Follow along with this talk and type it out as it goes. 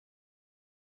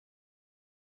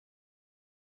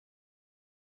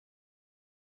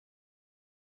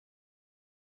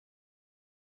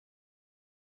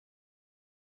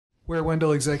Ware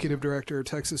Wendell, Executive Director,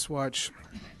 Texas Watch.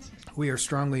 We are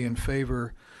strongly in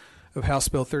favor of House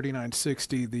Bill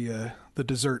 3960, the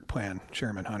dessert plan,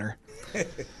 Chairman Hunter.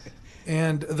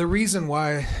 And the reason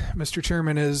why, Mr.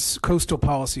 Chairman, is coastal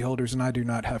policyholders, and I do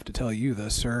not have to tell you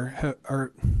this, sir,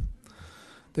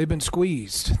 they've been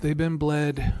squeezed. They've been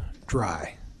bled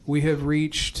dry. We have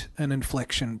reached an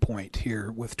inflection point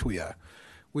here with TWIA.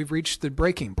 We've reached the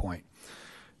breaking point.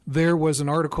 There was an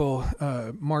article,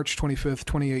 March 25th,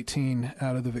 2018,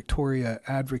 out of the Victoria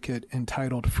Advocate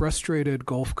entitled "Frustrated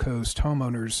Gulf Coast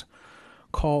Homeowners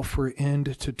Call for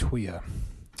End to TWIA."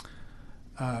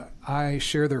 I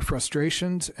share their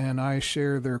frustrations and I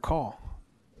share their call.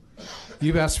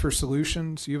 You've asked for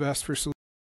solutions. You've asked for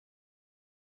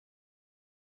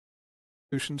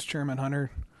solutions, Chairman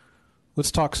Hunter.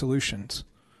 Let's talk solutions.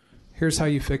 Here's how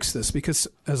you fix this, because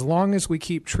as long as we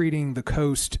keep treating the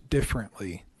coast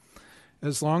differently,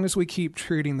 as long as we keep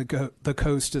treating the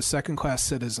coast as second-class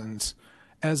citizens,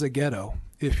 as a ghetto,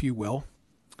 if you will,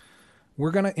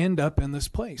 we're going to end up in this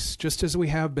place, just as we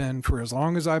have been for as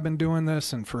long as I've been doing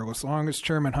this and for as long as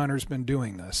Chairman Hunter's been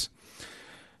doing this.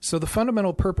 So the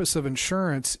fundamental purpose of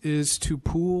insurance is to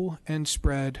pool and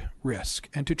spread risk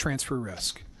and to transfer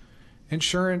risk.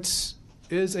 Insurance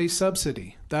is a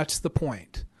subsidy. That's the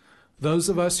point. Those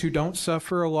of us who don't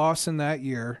suffer a loss in that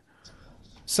year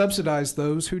subsidize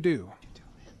those who do.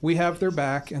 We have their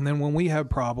back, and then when we have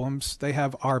problems, they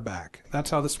have our back. That's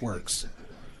how this works.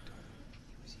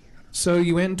 So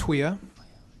you end TWIA.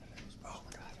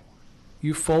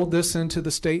 You fold this into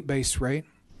the state base rate.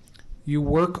 You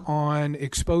work on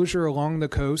exposure along the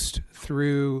coast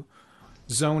through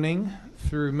zoning,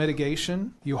 through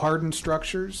mitigation. You harden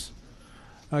structures.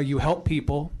 You help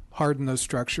people harden those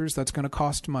structures. That's going to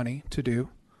cost money to do.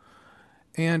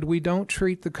 And we don't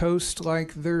treat the coast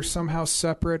like they're somehow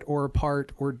separate or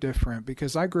apart or different,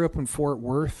 because I grew up in Fort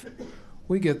Worth.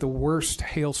 We get the worst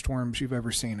hailstorms you've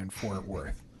ever seen in Fort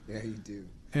Worth. Yeah, you do.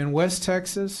 In West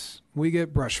Texas, we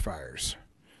get brush fires.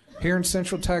 Here in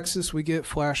Central Texas, we get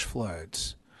flash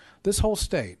floods. This whole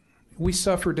state, we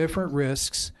suffer different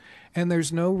risks, and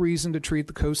there's no reason to treat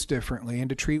the coast differently and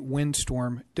to treat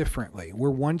windstorm differently. We're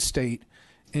one state,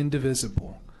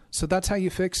 indivisible. So that's how you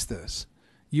fix this.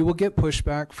 You will get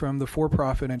pushback from the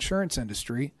for-profit insurance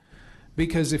industry,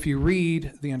 because if you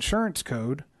read the insurance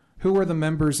code, who are the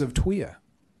members of TWIA?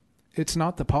 It's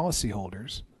not the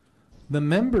policyholders. The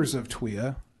members of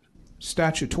TWIA,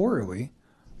 statutorily,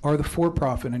 are the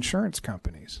for-profit insurance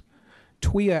companies.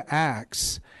 TWIA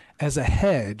acts as a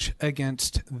hedge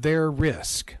against their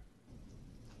risk.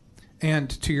 And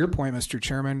to your point, Mr.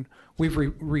 Chairman, we've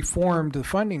reformed the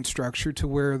funding structure to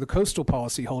where the coastal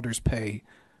policyholders pay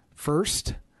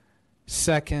first,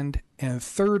 second, and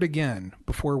third again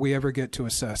before we ever get to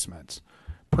assessments.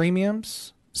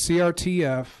 Premiums,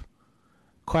 CRTF,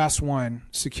 Class 1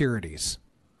 securities.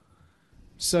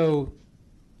 So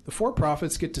the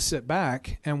for-profits get to sit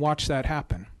back and watch that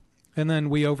happen. And then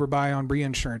we overbuy on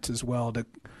reinsurance as well to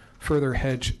further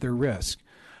hedge their risk.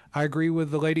 I agree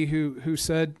with the lady who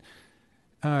said,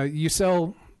 you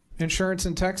sell insurance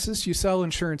in Texas, you sell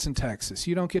insurance in Texas.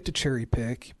 You don't get to cherry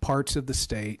pick parts of the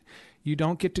state. You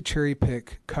don't get to cherry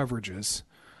pick coverages.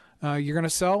 You're going to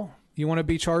sell, you want to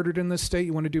be chartered in this state,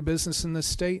 you want to do business in this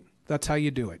state, that's how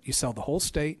you do it. You sell the whole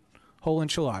state, whole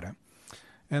enchilada.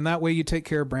 And that way you take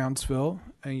care of Brownsville,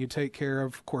 and you take care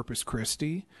of Corpus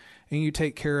Christi, and you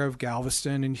take care of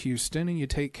Galveston and Houston, and you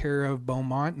take care of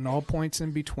Beaumont and all points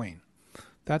in between.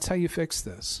 That's how you fix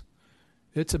this.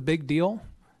 It's a big deal.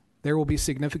 There will be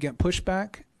significant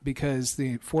pushback because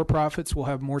the for-profits will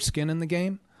have more skin in the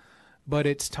game, but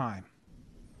it's time.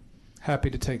 Happy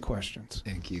to take questions.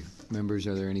 Thank you. Members,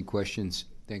 are there any questions?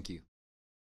 Thank you.